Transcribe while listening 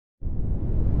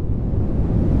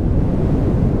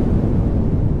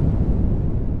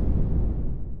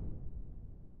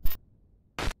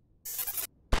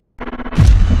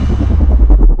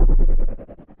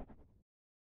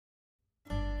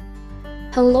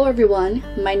Hello everyone,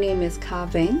 my name is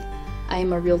Vang. I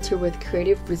am a realtor with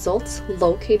Creative Results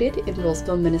located in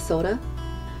Roseville, Minnesota.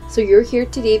 So you're here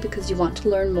today because you want to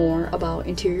learn more about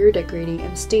interior decorating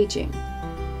and staging.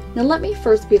 Now let me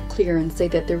first be clear and say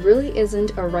that there really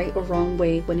isn't a right or wrong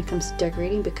way when it comes to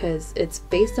decorating because it's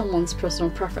based on one's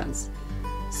personal preference.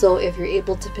 So if you're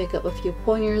able to pick up a few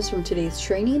pointers from today's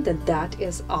training, then that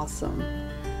is awesome.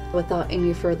 Without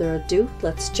any further ado,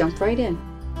 let's jump right in.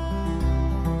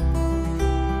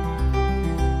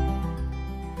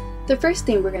 The first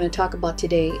thing we're going to talk about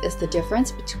today is the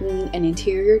difference between an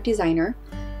interior designer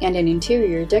and an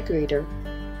interior decorator.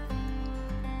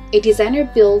 A designer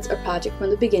builds a project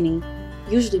from the beginning,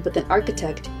 usually with an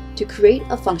architect, to create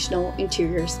a functional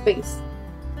interior space.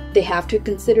 They have to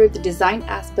consider the design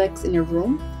aspects in a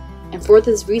room, and for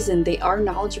this reason they are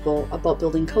knowledgeable about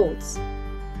building codes.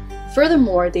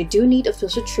 Furthermore, they do need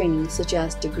official training such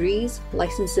as degrees,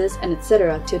 licenses, and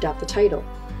etc. to adopt the title.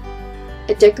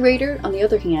 A decorator, on the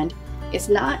other hand, is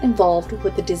not involved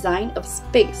with the design of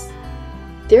space.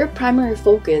 Their primary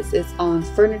focus is on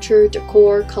furniture,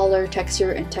 decor, color,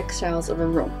 texture, and textiles of a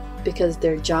room because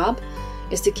their job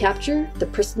is to capture the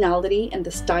personality and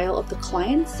the style of the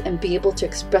clients and be able to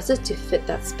express it to fit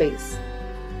that space.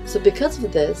 So because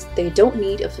of this, they don't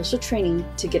need official training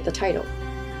to get the title.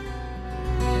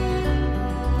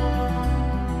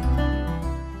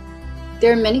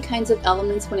 There are many kinds of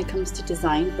elements when it comes to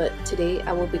design, but today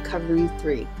I will be covering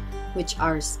three, which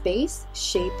are space,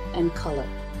 shape, and color.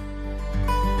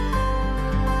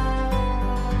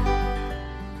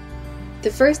 The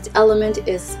first element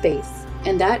is space,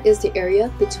 and that is the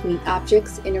area between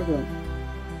objects in a room.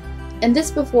 In this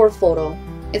before photo,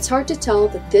 it's hard to tell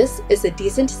that this is a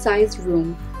decent sized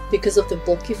room because of the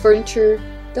bulky furniture,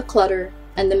 the clutter,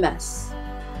 and the mess.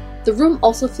 The room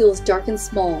also feels dark and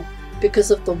small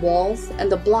because of the walls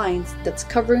and the blinds that's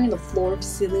covering the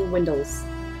floor-to-ceiling windows.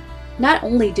 Not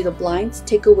only do the blinds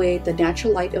take away the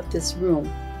natural light of this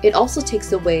room, it also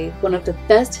takes away one of the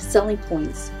best selling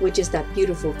points, which is that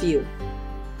beautiful view.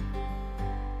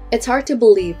 It's hard to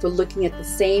believe we're looking at the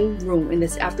same room in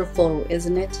this after photo,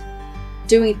 isn't it?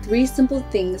 Doing three simple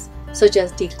things such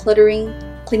as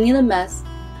decluttering, cleaning the mess,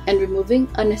 and removing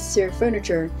unnecessary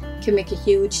furniture can make a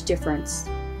huge difference.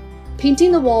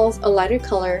 Painting the walls a lighter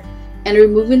color and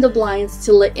removing the blinds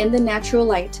to let in the natural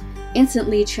light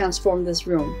instantly transform this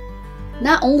room.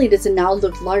 Not only does it now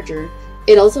look larger,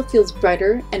 it also feels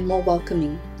brighter and more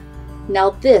welcoming.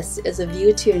 Now this is a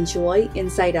view to enjoy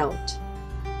inside out.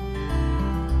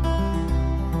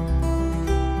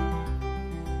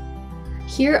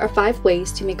 Here are 5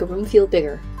 ways to make a room feel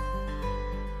bigger.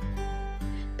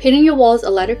 Painting your walls a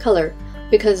lighter color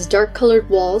because dark colored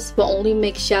walls will only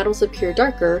make shadows appear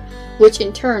darker, which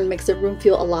in turn makes the room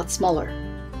feel a lot smaller.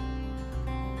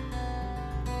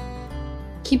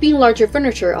 Keeping larger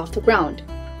furniture off the ground.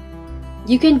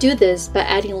 You can do this by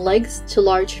adding legs to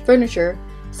large furniture,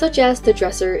 such as the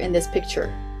dresser in this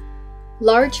picture.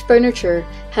 Large furniture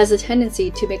has a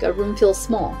tendency to make a room feel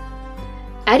small.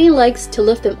 Adding legs to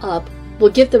lift them up will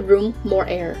give the room more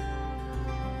air.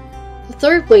 The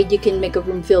third way you can make a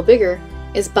room feel bigger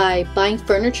is by buying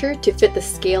furniture to fit the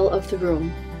scale of the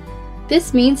room.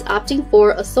 This means opting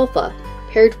for a sofa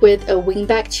paired with a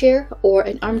wingback chair or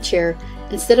an armchair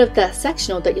instead of that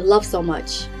sectional that you love so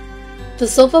much. The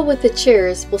sofa with the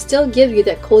chairs will still give you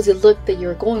that cozy look that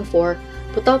you're going for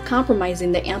without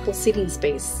compromising the ample seating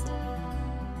space.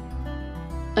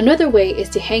 Another way is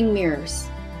to hang mirrors.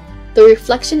 The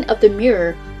reflection of the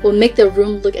mirror will make the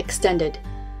room look extended.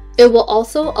 It will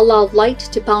also allow light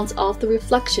to bounce off the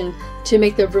reflection to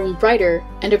make the room brighter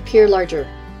and appear larger.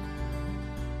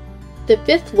 The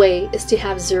fifth way is to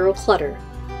have zero clutter.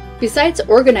 Besides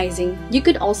organizing, you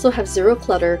can also have zero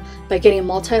clutter by getting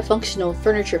multifunctional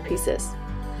furniture pieces.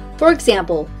 For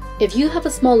example, if you have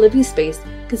a small living space,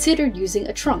 consider using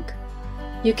a trunk.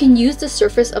 You can use the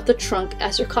surface of the trunk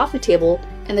as your coffee table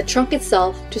and the trunk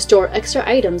itself to store extra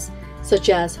items such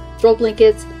as throw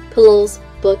blankets, pillows,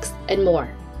 books, and more.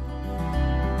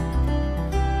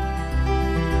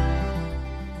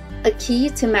 A key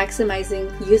to maximizing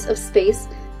use of space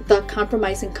without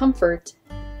compromising comfort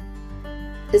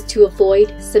is to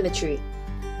avoid symmetry.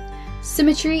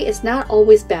 Symmetry is not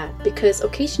always bad because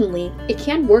occasionally it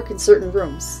can work in certain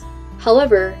rooms.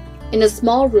 However, in a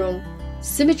small room,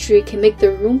 symmetry can make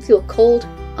the room feel cold,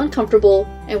 uncomfortable,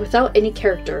 and without any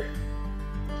character.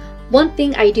 One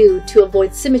thing I do to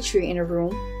avoid symmetry in a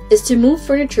room is to move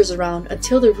furniture around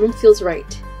until the room feels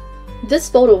right. This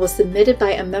photo was submitted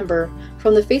by a member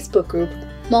from the Facebook group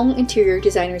Vang Interior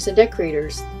Designers and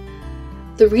Decorators.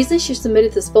 The reason she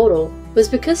submitted this photo was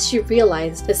because she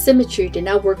realized that symmetry did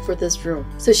not work for this room,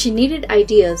 so she needed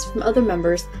ideas from other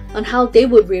members on how they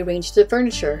would rearrange the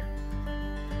furniture.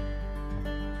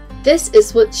 This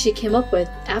is what she came up with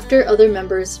after other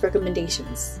members'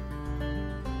 recommendations.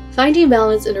 Finding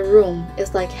balance in a room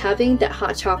is like having that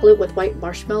hot chocolate with white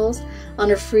marshmallows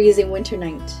on a freezing winter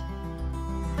night.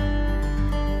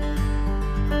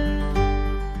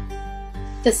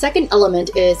 The second element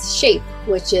is shape,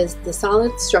 which is the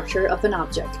solid structure of an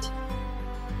object.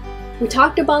 We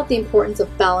talked about the importance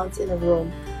of balance in a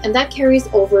room, and that carries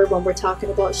over when we're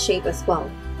talking about shape as well.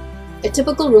 A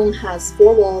typical room has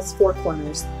 4 walls, 4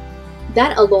 corners.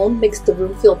 That alone makes the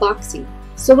room feel boxy,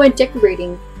 so when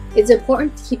decorating, it's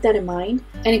important to keep that in mind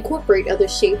and incorporate other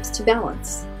shapes to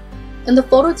balance. In the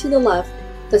photo to the left,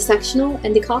 the sectional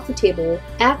and the coffee table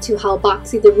add to how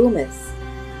boxy the room is.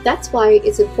 That's why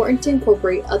it's important to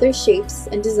incorporate other shapes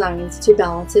and designs to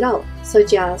balance it out,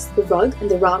 such as the rug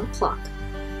and the round clock.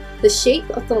 The shape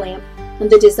of the lamp and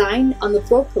the design on the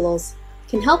throw pillows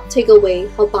can help take away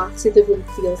how boxy the room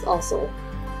feels also.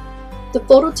 The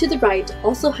photo to the right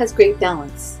also has great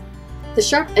balance. The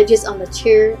sharp edges on the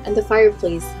chair and the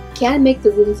fireplace can make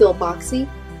the room feel boxy,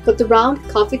 but the round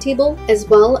coffee table as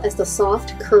well as the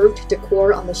soft curved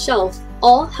decor on the shelf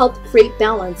all help create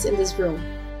balance in this room.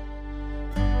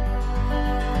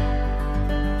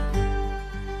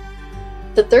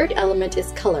 The third element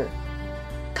is color.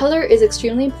 Color is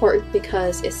extremely important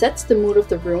because it sets the mood of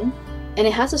the room and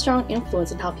it has a strong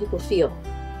influence on how people feel.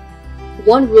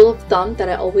 One rule of thumb that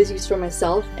I always use for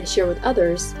myself and share with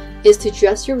others is to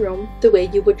dress your room the way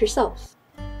you would yourself.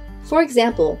 For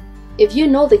example, if you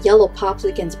know the yellow pops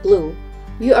against blue,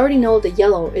 you already know the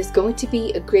yellow is going to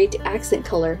be a great accent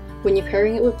color when you're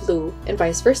pairing it with blue and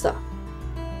vice versa.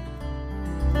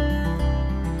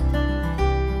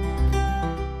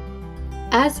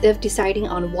 As if deciding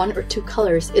on 1 or 2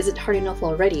 colors isn't hard enough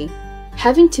already,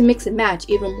 having to mix and match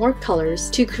even more colors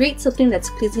to create something that's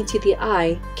pleasing to the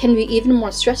eye can be even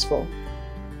more stressful.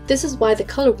 This is why the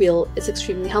color wheel is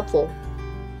extremely helpful.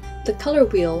 The color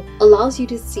wheel allows you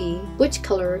to see which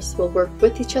colors will work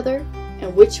with each other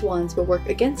and which ones will work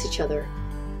against each other.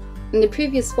 In the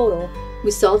previous photo,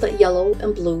 we saw that yellow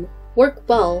and blue work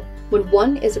well when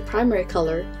one is a primary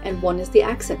color and one is the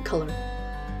accent color.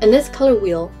 In this color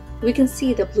wheel, we can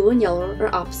see that blue and yellow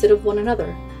are opposite of one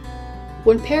another.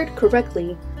 When paired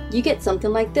correctly, you get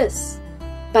something like this.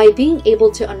 By being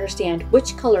able to understand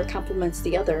which color complements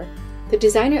the other, the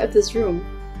designer of this room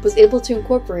was able to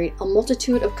incorporate a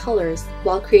multitude of colors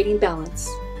while creating balance.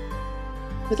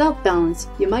 Without balance,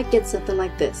 you might get something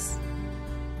like this.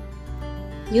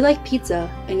 You like pizza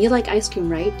and you like ice cream,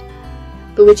 right?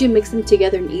 But would you mix them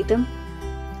together and eat them?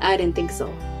 I didn't think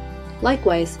so.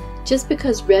 Likewise, just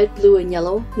because red, blue, and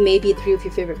yellow may be 3 of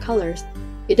your favorite colors,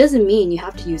 it doesn't mean you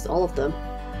have to use all of them.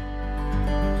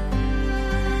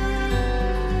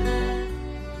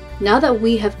 Now that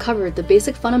we have covered the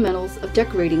basic fundamentals of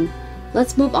decorating,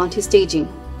 let's move on to staging.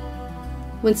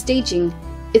 When staging,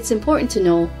 it's important to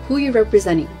know who you're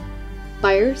representing,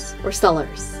 buyers or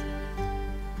sellers.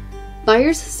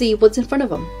 Buyers see what's in front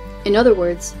of them. In other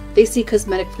words, they see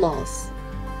cosmetic flaws.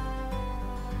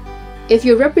 If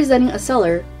you're representing a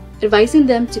seller, advising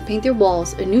them to paint their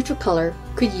walls a neutral color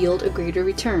could yield a greater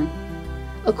return.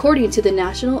 According to the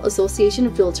National Association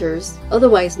of Realtors,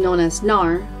 otherwise known as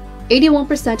NAR,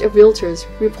 81% of realtors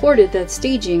reported that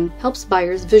staging helps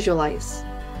buyers visualize.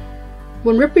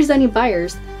 When representing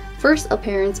buyers, first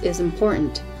appearance is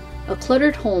important. A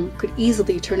cluttered home could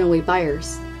easily turn away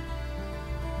buyers.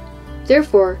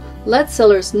 Therefore, let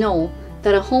sellers know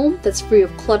that a home that's free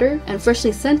of clutter and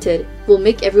freshly scented will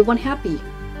make everyone happy.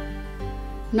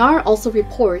 NAR also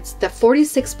reports that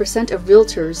 46% of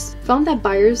realtors found that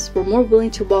buyers were more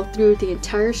willing to walk through the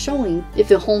entire showing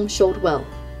if a home showed well.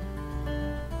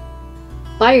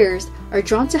 Buyers are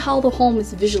drawn to how the home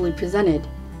is visually presented.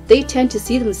 They tend to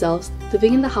see themselves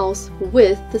living in the house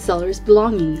with the seller's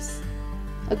belongings.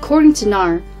 According to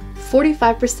NAR,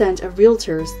 45% of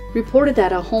realtors reported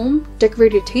that a home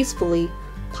decorated tastefully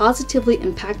positively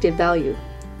impacted value.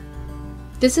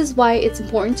 This is why it's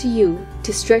important to you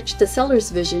to stretch the seller's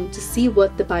vision to see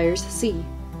what the buyers see.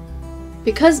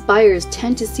 Because buyers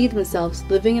tend to see themselves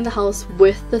living in the house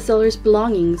with the seller's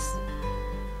belongings,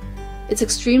 it's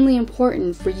extremely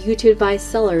important for you to advise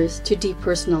sellers to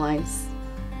depersonalize.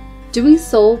 Doing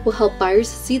so will help buyers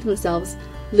see themselves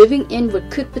living in what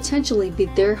could potentially be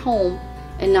their home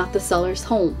and not the seller's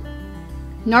home.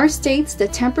 NAR states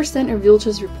that 10% of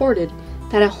realtors reported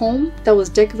that a home that was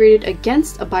decorated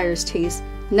against a buyer's taste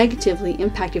negatively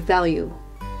impacted value.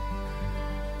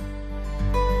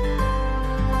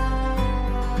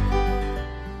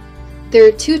 There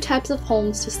are two types of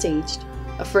homes to stage: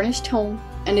 a furnished home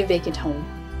and a vacant home.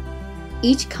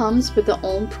 Each comes with their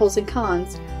own pros and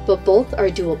cons, but both are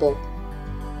doable.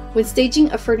 When staging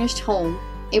a furnished home,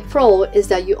 a pro is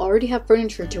that you already have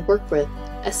furniture to work with,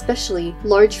 especially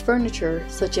large furniture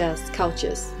such as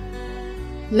couches.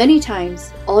 Many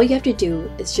times, all you have to do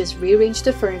is just rearrange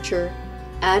the furniture,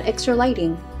 add extra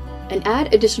lighting, and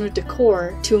add additional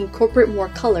decor to incorporate more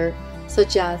color,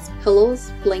 such as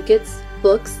pillows, blankets,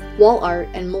 books, wall art,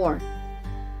 and more.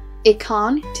 A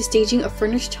con to staging a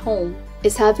furnished home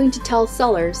is having to tell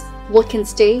sellers what can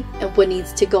stay and what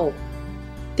needs to go.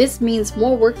 This means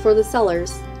more work for the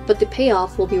sellers, but the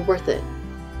payoff will be worth it.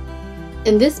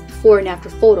 In this before and after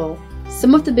photo,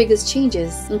 some of the biggest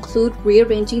changes include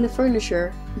rearranging the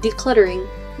furniture, decluttering,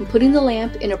 and putting the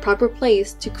lamp in a proper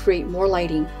place to create more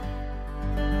lighting.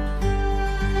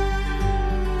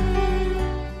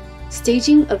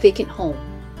 Staging a vacant home.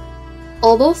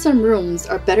 Although some rooms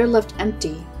are better left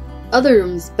empty, other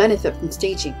rooms benefit from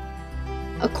staging.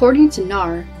 According to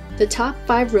NAR, the top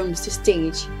 5 rooms to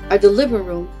stage are the living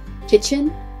room,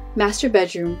 kitchen, master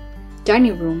bedroom,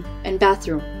 dining room, and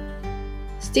bathroom.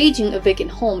 Staging a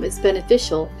vacant home is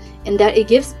beneficial in that it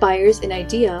gives buyers an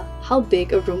idea how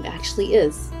big a room actually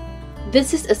is.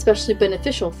 This is especially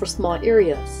beneficial for small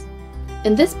areas.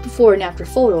 In this before and after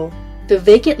photo, the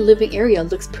vacant living area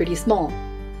looks pretty small.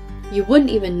 You wouldn't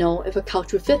even know if a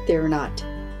couch would fit there or not.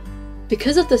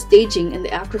 Because of the staging in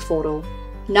the after photo,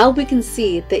 now we can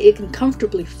see that it can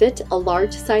comfortably fit a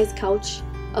large size couch,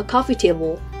 a coffee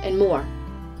table, and more.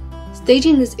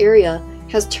 Staging this area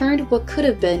has turned what could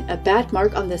have been a bad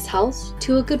mark on this house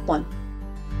to a good one.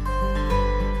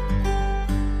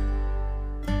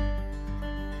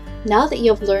 Now that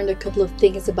you have learned a couple of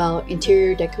things about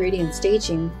interior decorating and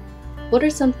staging, what are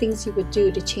some things you would do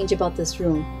to change about this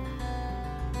room?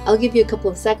 I'll give you a couple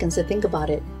of seconds to think about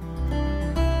it.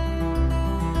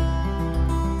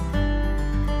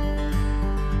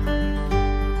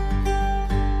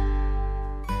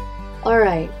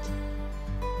 Alright.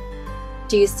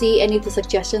 Do you see any of the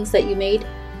suggestions that you made?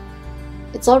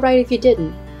 It's alright if you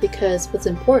didn't, because what's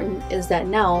important is that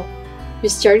now you're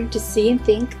starting to see and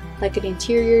think like an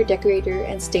interior decorator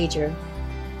and stager.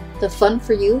 The fun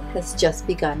for you has just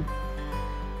begun.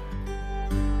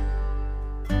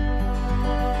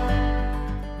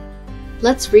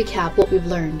 Let's recap what we've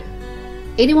learned.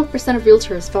 81% of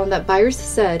realtors found that buyers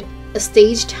said a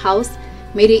staged house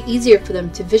made it easier for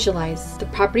them to visualize the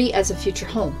property as a future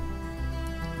home.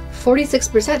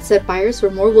 46% said buyers were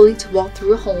more willing to walk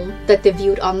through a home that they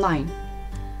viewed online.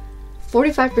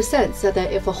 45% said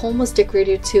that if a home was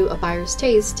decorated to a buyer's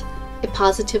taste, it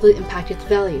positively impacted the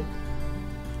value.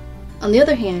 On the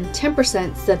other hand,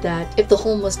 10% said that if the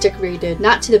home was decorated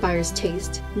not to the buyer's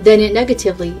taste, then it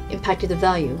negatively impacted the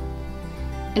value.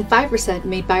 And 5%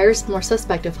 made buyers more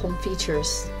suspect of home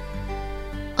features.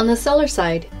 On the seller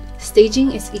side,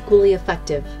 staging is equally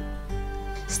effective.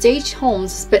 Staged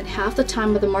homes spent half the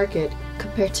time of the market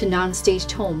compared to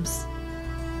non-staged homes.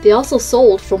 They also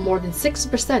sold for more than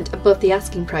 6% above the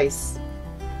asking price.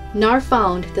 NAR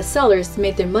found that sellers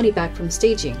made their money back from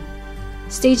staging.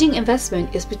 Staging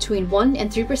investment is between 1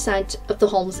 and 3% of the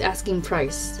home's asking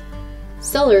price.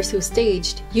 Sellers who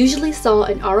staged usually saw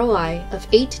an ROI of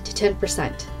 8 to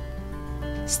 10%.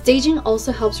 Staging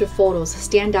also helps your photos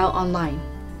stand out online.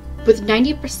 With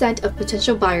 90% of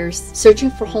potential buyers searching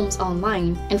for homes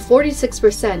online and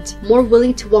 46% more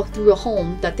willing to walk through a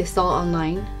home that they saw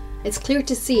online, it's clear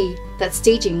to see that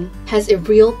staging has a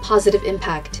real positive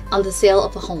impact on the sale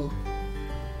of a home.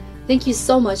 Thank you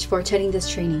so much for attending this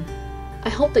training. I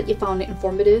hope that you found it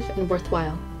informative and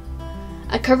worthwhile.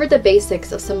 I covered the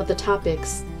basics of some of the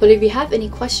topics, but if you have any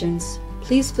questions,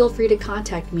 please feel free to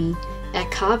contact me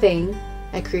at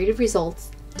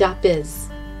Vang@creativeresults.biz.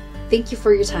 Thank you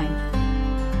for your time.